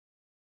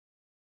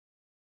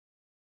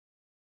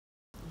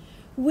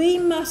We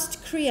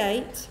must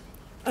create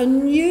a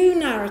new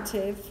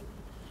narrative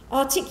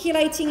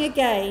articulating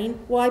again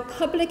why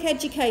public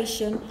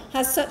education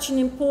has such an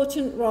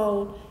important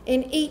role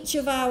in each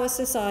of our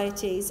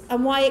societies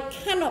and why it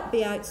cannot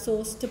be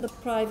outsourced to the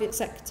private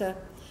sector.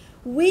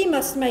 We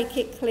must make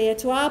it clear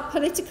to our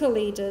political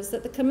leaders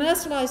that the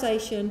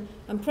commercialisation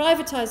and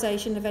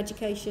privatisation of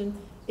education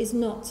is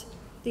not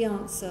the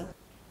answer.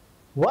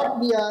 What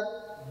we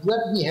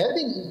have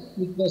been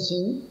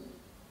witnessing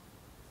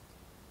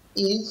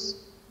is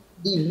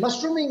the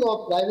mushrooming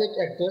of private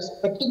actors,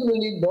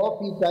 particularly law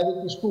fee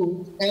private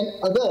schools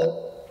and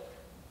other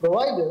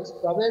providers,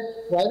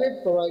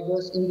 private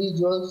providers,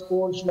 individuals,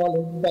 or small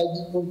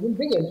enterprises, or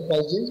big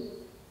enterprises,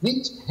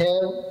 which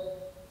have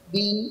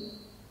been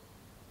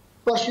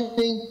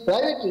pursuing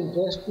private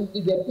interests to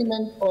the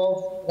detriment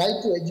of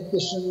right to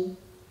education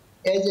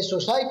as a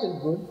societal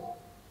good,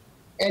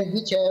 and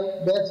which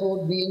have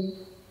therefore been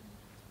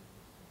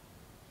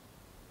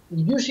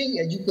reducing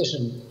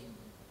education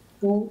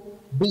to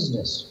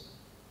business.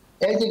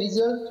 As a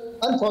result,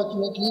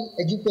 unfortunately,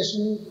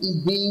 education is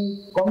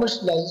being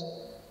commercialized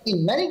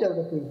in many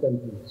developing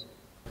countries.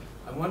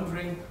 I'm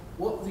wondering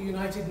what the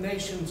United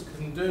Nations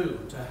can do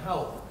to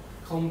help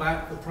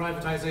combat the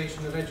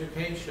privatization of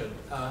education,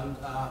 and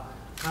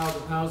how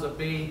the powers that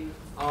be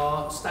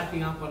are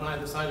stacking up on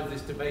either side of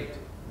this debate.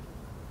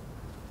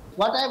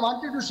 What I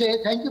wanted to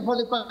say, thank you for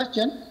the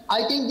question.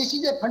 I think this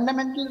is a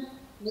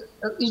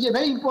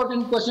very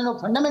important question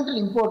of fundamental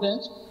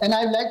importance, and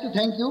I would like to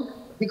thank you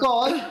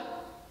because,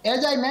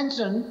 as I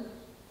mentioned,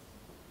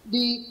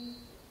 the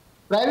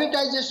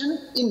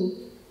privatization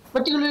in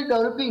particularly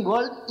developing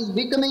world is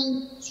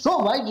becoming so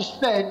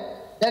widespread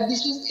that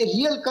this is a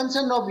real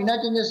concern of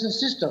United Nations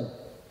system.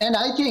 And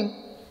I think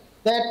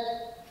that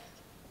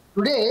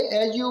today,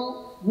 as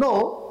you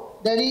know,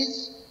 there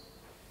is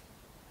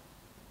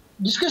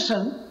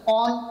discussion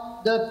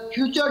on the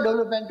future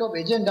development of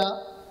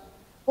agenda,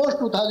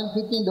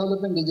 post-2015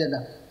 development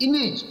agenda, in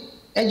which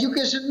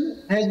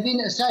education has been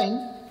assigned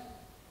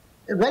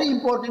a very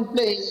important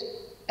place,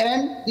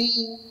 and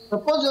the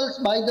proposals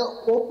by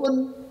the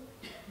Open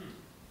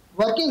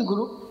Working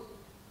Group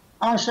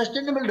on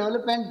Sustainable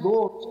Development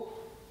Goals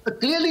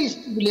clearly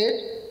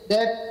stipulate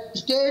that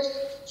states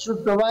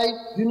should provide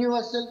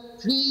universal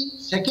free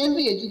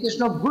secondary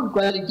education of good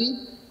quality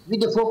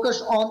with a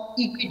focus on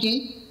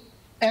equity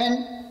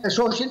and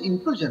social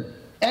inclusion.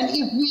 And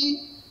if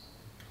we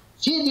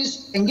see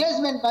this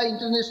engagement by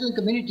international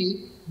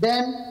community,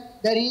 then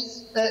there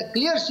is a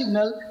clear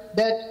signal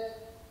that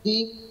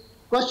the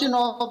question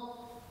of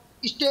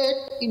state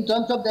in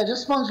terms of their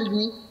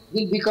responsibility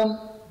will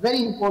become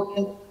very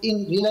important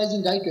in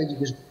realizing right to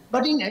education.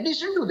 But in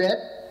addition to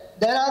that,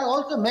 there are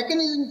also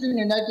mechanisms in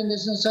the United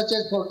Nations, such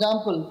as, for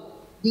example,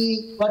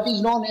 what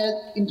is known as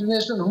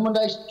International Human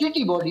Rights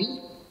Treaty bodies,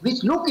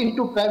 which look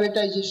into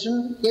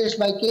privatization case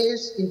by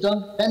case in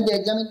terms when they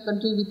examine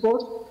country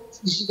reports.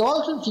 This is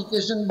also a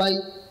situation by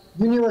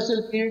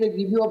Universal Periodic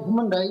Review of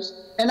Human Rights,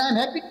 and I am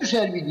happy to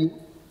share with you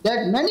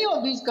that many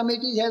of these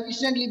committees have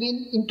recently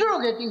been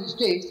interrogating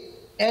states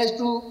as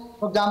to,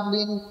 for example,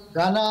 in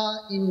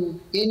Ghana,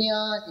 in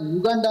Kenya, in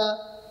Uganda,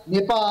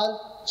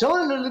 Nepal,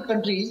 several other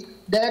countries,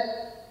 that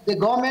the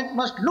government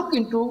must look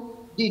into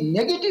the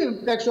negative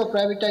impacts of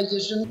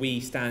privatization. We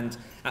stand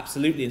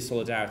absolutely in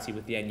solidarity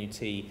with the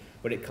NUT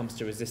when it comes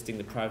to resisting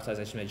the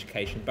privatisation of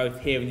education, both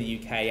here in the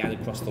UK and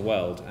across the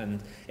world.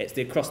 And it's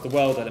the across the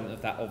world element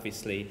of that,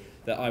 obviously,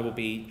 that I will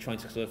be trying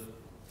to sort of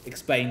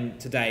explain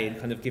today and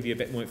kind of give you a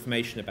bit more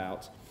information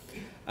about.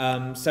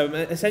 So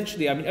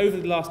essentially, I mean, over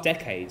the last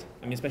decade,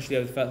 I mean, especially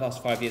over the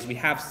last 5 years, we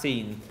have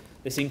seen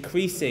this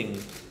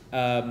increasing,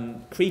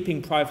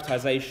 creeping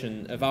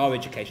privatisation of our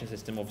education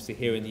system, obviously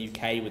here in the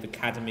UK with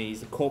academies,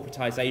 the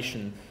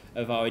corporatisation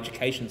of our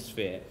education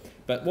sphere.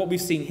 But what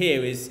we've seen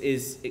here is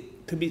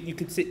it could be, you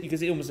could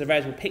see almost a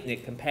veritable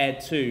picnic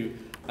compared to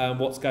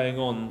what's going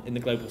on in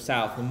the global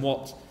south and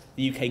what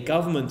the UK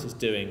government is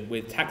doing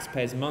with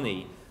taxpayers'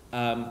 money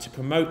to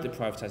promote the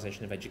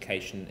privatisation of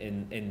education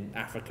in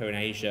Africa and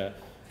Asia,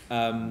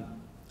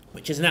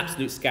 which is an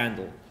absolute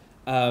scandal.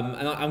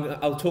 And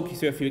I'll talk you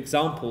through a few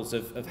examples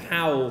of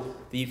how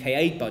the UK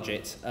aid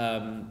budget,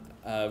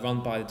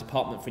 run by the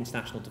Department for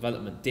International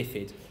Development,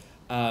 DFID,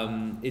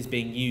 is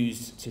being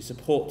used to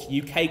support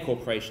UK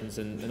corporations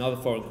and other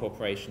foreign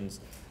corporations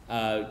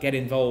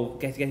getting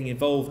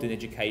involved in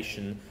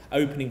education,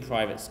 opening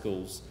private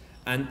schools.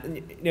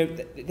 And you know,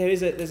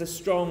 there's a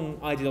strong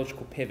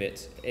ideological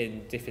pivot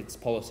in DFID's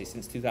policy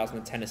since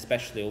 2010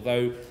 especially,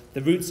 although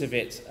the roots of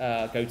it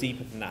go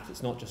deeper than that.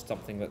 It's not just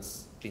something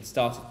that's been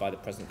started by the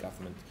present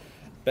government.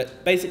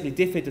 But basically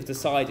DFID have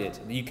decided,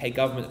 the UK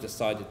government have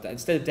decided, that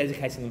instead of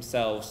dedicating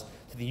themselves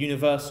to the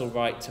universal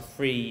right to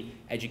free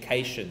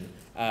education,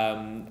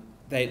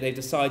 they've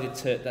decided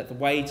that the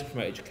way to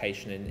promote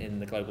education in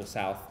the global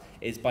south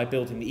is by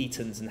building the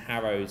Etons and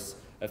Harrows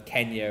of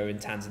Kenya and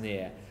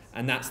Tanzania.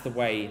 And that's the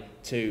way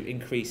to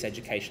increase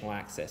educational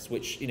access,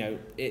 which, you know,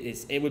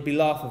 it would be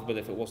laughable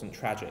if it wasn't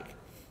tragic.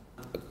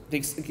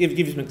 give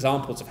you some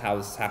examples of how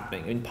this is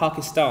happening. In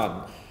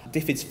Pakistan,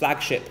 DFID's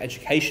flagship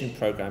education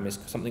program is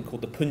something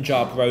called the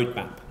Punjab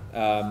Roadmap.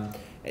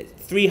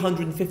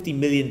 £350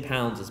 million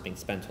has been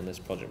spent on this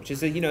project, which is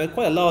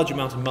quite a large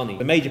amount of money.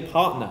 The major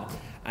partner,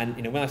 and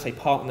when I say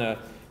partner,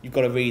 you've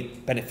got to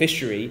read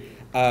beneficiary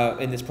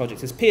in this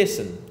project, is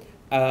Pearson.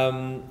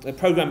 The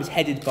programme is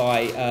headed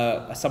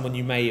by someone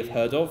you may have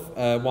heard of,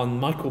 one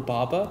Michael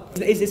Barber.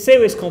 It's a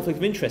serious conflict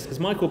of interest because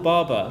Michael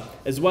Barber,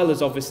 as well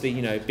as obviously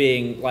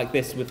being like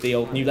this with the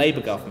old New Labour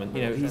government,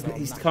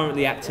 he's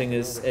currently acting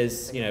as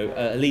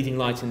a leading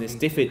light in this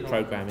DFID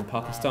programme in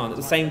Pakistan at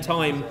the same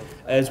time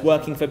as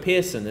working for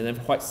Pearson and in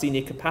quite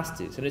senior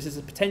capacities. So this is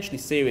a potentially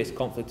serious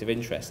conflict of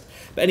interest.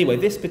 But anyway,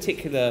 this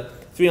particular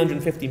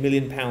 £350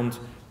 million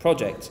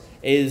project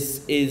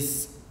is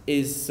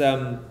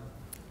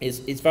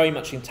very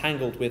much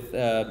entangled with,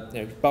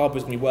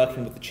 Barbara's going to be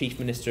working with the Chief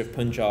Minister of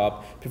Punjab,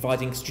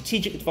 providing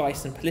strategic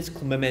advice and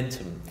political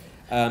momentum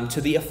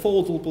to the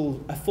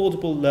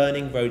affordable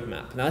learning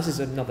roadmap. Now, this is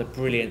another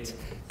brilliant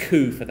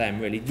coup for them,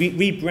 really,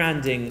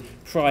 rebranding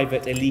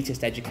private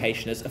elitist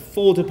education as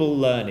affordable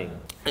learning.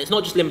 And it's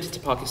not just limited to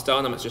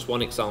Pakistan, that's just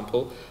one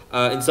example.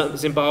 In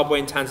Zimbabwe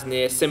and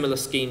Tanzania, similar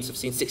schemes have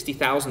seen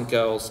 60,000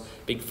 girls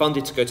being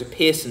funded to go to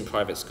Pearson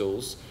private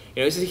schools.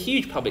 This is a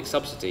huge public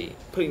subsidy.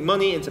 Putting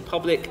money into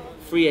public,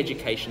 free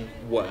education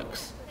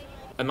works.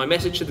 And my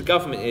message to the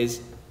government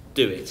is,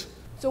 do it.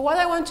 So what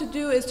I want to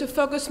do is to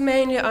focus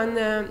mainly on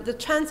the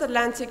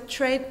Transatlantic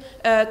Trade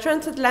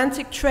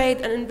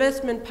and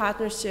Investment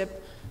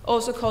Partnership,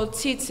 also called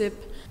TTIP.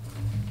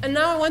 And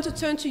now I want to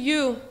turn to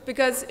you,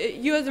 because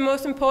you are the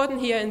most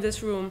important here in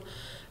this room.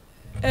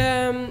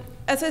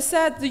 As I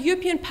said, the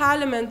European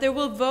Parliament, they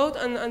will vote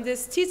on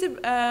this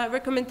TTIP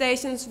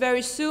recommendations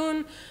very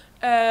soon.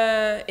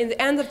 In the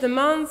end of the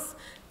month.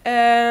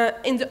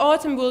 In the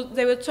autumn,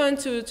 they will turn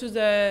to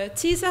the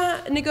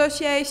TISA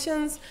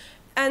negotiations.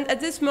 And at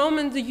this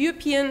moment, the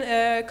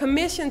European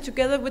Commission,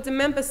 together with the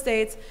member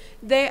states,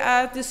 they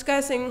are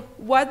discussing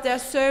what their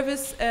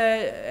service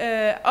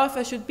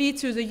offer should be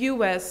to the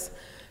US.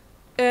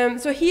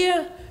 So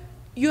here,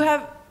 you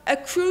have a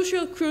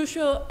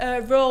crucial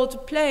role to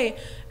play.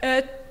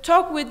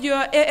 Talk with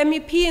your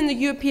MEP in the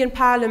European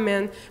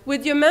Parliament,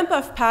 with your member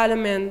of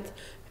Parliament,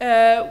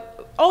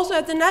 also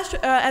at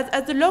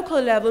the local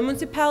level,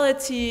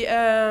 municipality,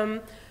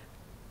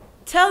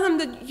 tell them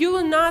that you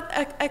will not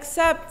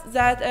accept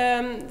that,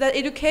 that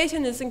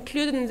education is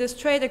included in these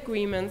trade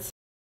agreements.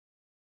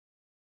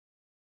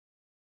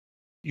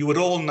 You would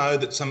all know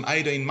that some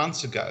 18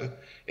 months ago,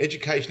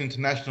 Education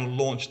International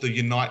launched the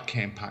Unite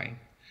campaign.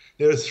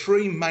 There are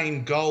three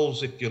main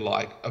goals, if you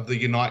like, of the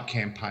Unite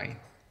campaign.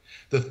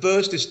 The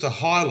first is to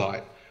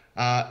highlight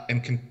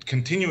and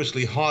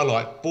continuously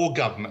highlight for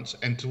governments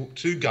and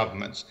to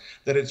governments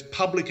that it's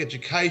public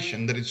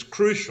education that is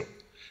crucial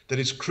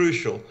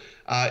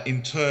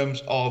in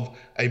terms of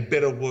a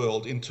better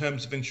world, in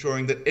terms of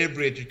ensuring that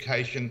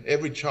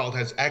every child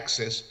has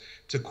access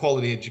to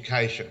quality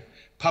education.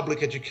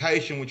 Public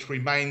education, which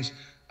remains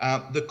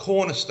the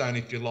cornerstone,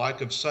 if you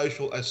like, of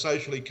a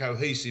socially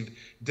cohesive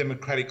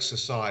democratic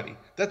society.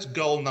 That's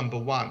goal number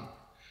one.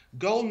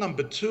 Goal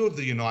number two of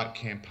the Unite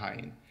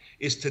campaign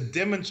is to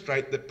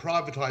demonstrate that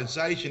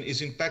privatisation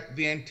is in fact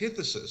the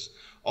antithesis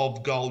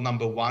of goal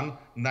number one,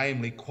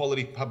 namely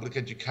quality public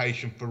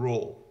education for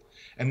all.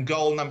 And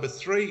goal number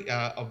three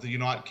of the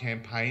Unite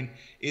campaign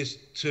is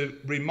to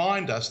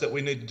remind us that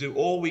we need to do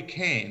all we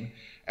can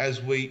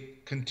as we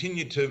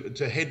continue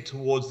to head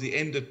towards the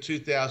end of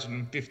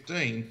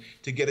 2015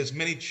 to get as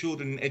many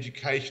children in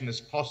education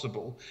as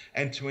possible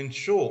and to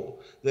ensure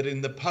that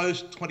in the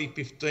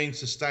post-2015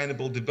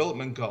 Sustainable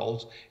Development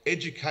Goals,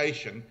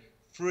 education,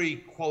 free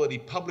quality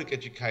public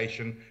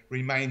education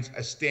remains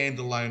a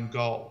standalone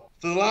goal.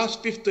 For the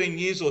last 15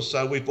 years or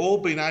so, we've all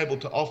been able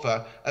to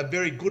offer a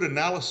very good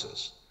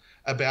analysis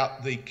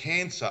about the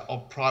cancer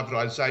of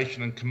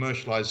privatisation and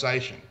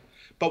commercialisation.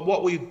 But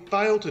what we've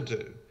failed to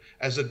do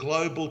as a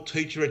global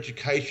teacher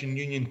education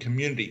union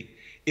community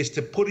is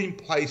to put in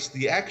place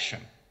the action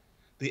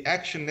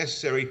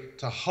necessary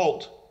to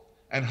halt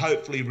and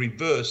hopefully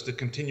reverse the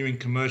continuing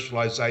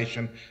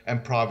commercialisation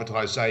and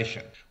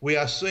privatisation. We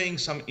are seeing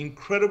some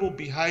incredible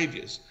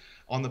behaviours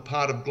on the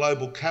part of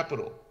global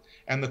capital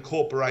and the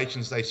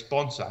corporations they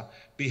sponsor,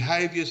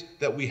 behaviours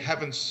that we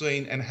haven't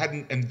seen and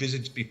hadn't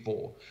envisaged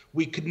before.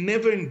 We could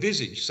never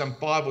envisage some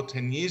 5 or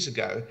 10 years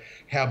ago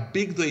how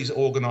big these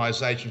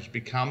organisations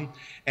become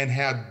and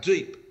how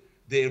deep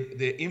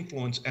their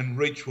influence and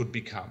reach would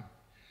become.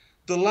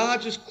 The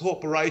largest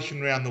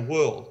corporation around the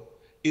world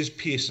is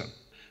Pearson.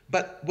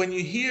 But when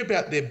you hear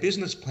about their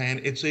business plan,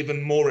 it's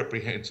even more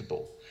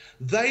reprehensible.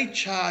 They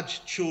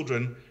charge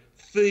children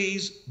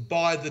fees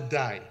by the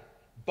day.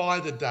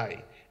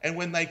 And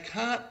when they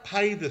can't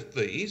pay the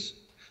fees,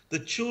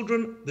 the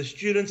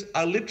students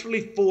are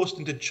literally forced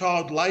into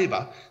child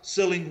labour,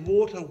 selling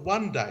water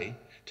one day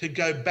to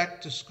go back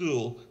to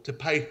school to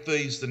pay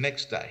fees the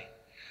next day.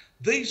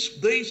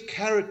 These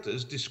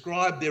characters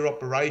describe their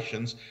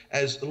operations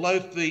as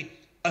low-fee,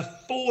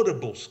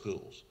 affordable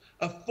schools.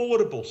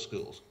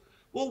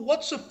 Well,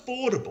 what's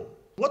affordable?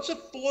 What's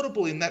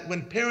affordable in that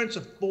when parents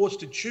are forced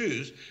to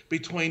choose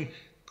between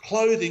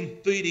clothing,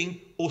 feeding,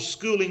 or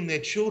schooling their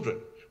children?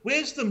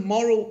 Where's the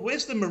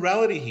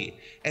morality here?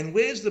 And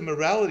where's the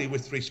morality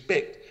with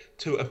respect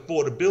to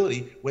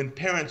affordability when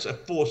parents are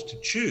forced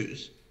to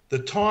choose? The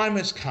time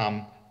has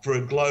come for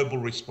a global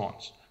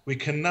response. We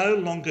can no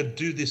longer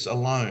do this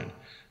alone.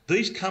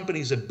 These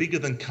companies are bigger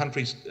than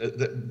countries,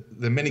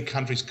 the many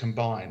countries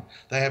combined.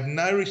 They have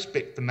no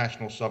respect for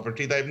national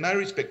sovereignty. They have no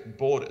respect for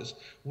borders.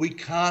 We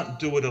can't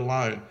do it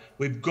alone.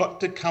 We've got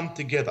to come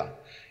together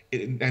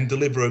and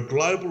deliver a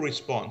global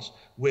response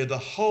where the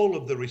whole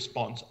of the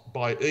response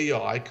by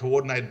EI,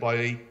 coordinated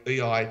by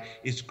EI,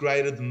 is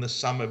greater than the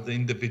sum of the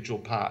individual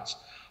parts.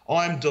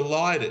 I'm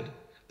delighted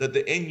that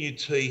the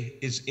NUT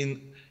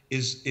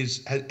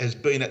has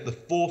been at the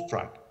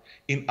forefront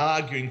in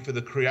arguing for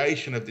the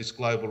creation of this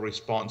global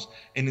response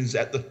and is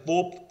at the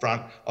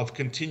forefront of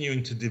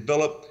continuing to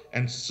develop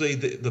and see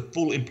the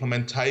full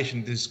implementation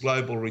of this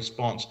global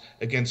response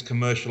against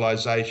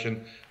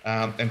commercialisation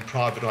and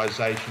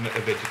privatisation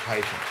of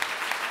education.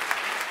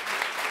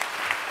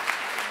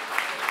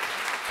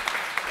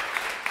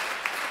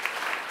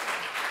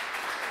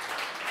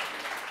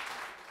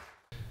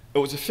 It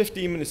was a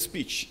 15-minute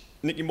speech.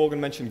 Nicky Morgan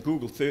mentioned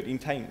Google 13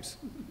 times.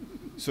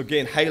 So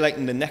again,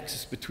 highlighting the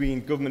nexus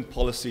between government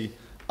policy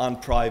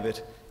and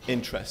private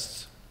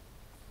interests.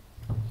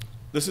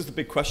 This is the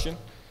big question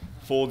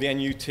for the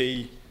NUT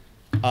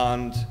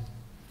and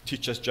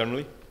teachers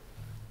generally.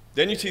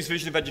 The NUT's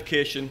vision of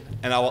education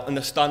and our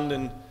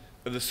understanding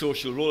of the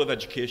social role of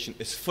education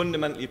is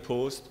fundamentally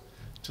opposed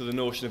to the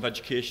notion of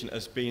education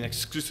as being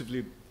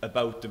exclusively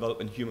about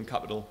developing human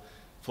capital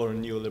for a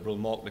neoliberal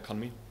market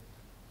economy.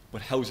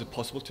 But how is it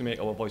possible to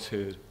make our voice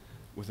heard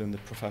within the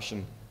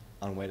profession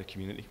and wider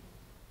community?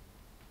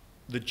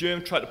 The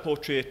Germ tried to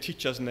portray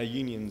teachers and their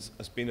unions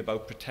as being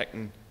about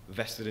protecting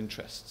vested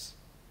interests.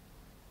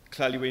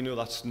 Clearly we know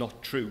that's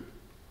not true,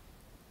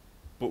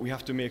 but we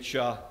have to make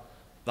sure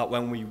that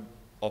when we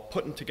are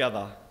putting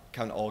together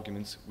counter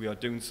arguments, we are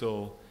doing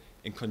so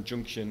in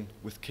conjunction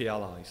with key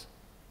allies.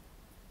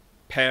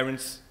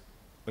 Parents,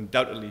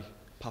 undoubtedly,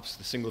 perhaps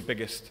the single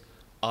biggest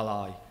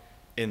ally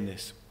in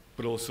this,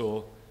 but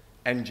also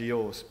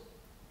NGOs,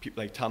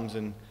 people like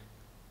Tamsin,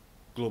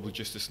 Global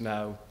Justice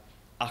Now,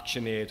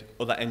 ActionAid,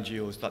 other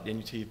NGOs that the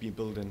NUT have been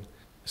building.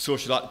 A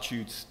social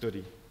attitude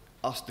study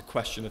asked the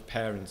question of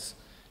parents,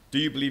 do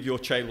you believe your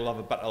child will have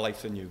a better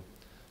life than you?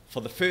 For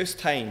the first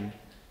time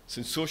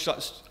since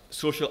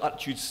social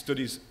attitude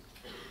studies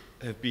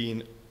have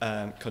been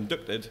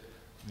conducted,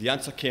 the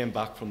answer came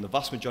back from the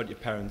vast majority of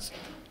parents,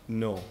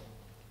 no.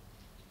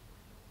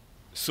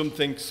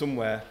 Something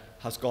somewhere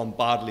has gone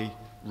badly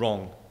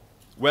wrong.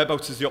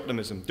 Whereabouts is the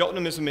optimism? The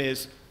optimism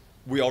is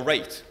we are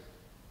right.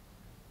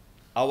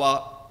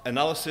 Our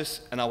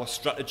analysis and our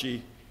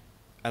strategy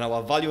and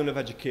our valuing of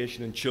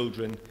education in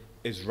children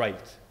is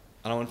right.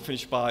 And I want to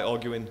finish by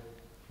arguing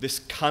this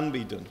can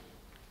be done,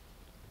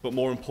 but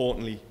more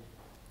importantly,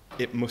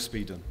 it must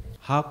be done.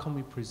 How can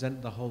we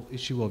present the whole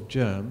issue of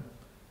Germ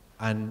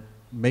and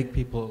make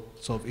people,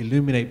 sort of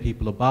illuminate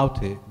people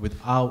about it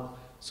without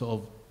sort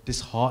of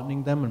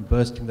disheartening them and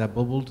bursting their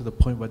bubble to the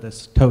point where they're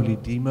totally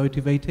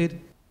demotivated?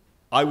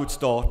 I would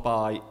start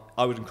by,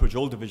 I would encourage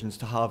all divisions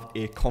to have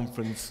a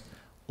conference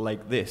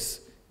like this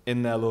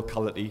in their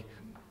locality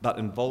that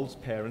involves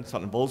parents,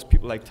 that involves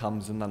people like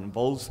Tamsin, that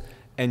involves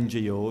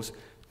NGOs,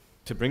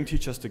 to bring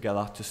teachers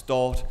together to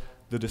start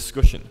the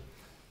discussion.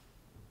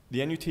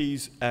 The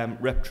NUT's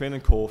rep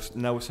training course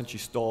now essentially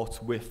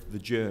starts with the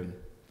Germ,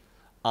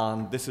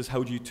 and this is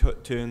how do you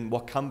turn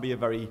what can be a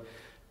very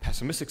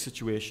pessimistic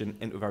situation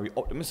into a very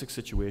optimistic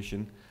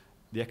situation.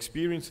 The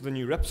experience of the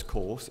new reps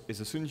course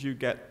is as soon as you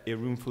get a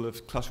room full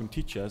of classroom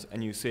teachers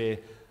and you say,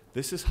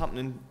 this is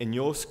happening in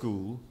your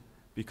school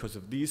because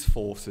of these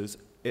forces,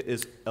 it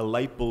is a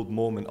light bulb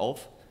moment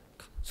of,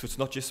 so it's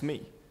not just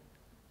me.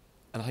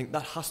 And I think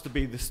that has to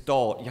be the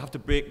start. You have to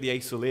break the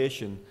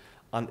isolation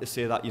and to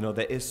say that, you know,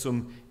 there is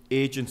some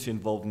agency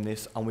involved in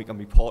this and we can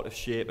be part of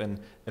shaping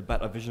a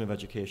better vision of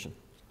education.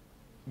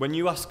 When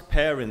you ask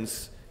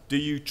parents, do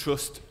you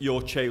trust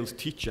your child's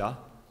teacher?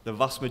 The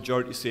vast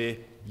majority say,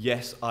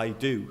 yes, I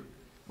do.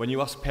 When you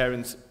ask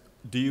parents,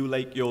 do you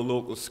like your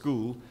local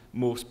school?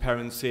 Most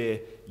parents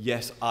say,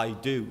 yes, I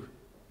do.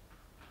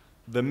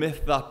 The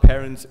myth that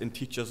parents and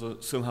teachers are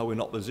somehow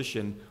in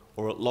opposition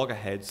or at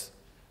loggerheads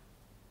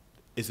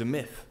is a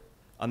myth.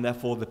 And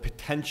therefore the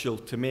potential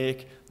to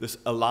make this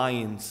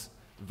alliance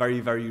very,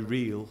 very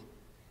real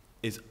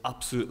is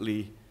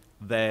absolutely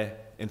there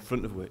in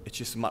front of it. It's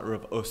just a matter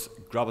of us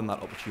grabbing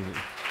that opportunity.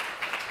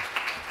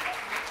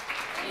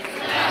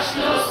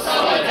 International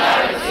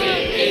solidarity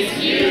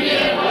is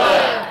union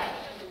work.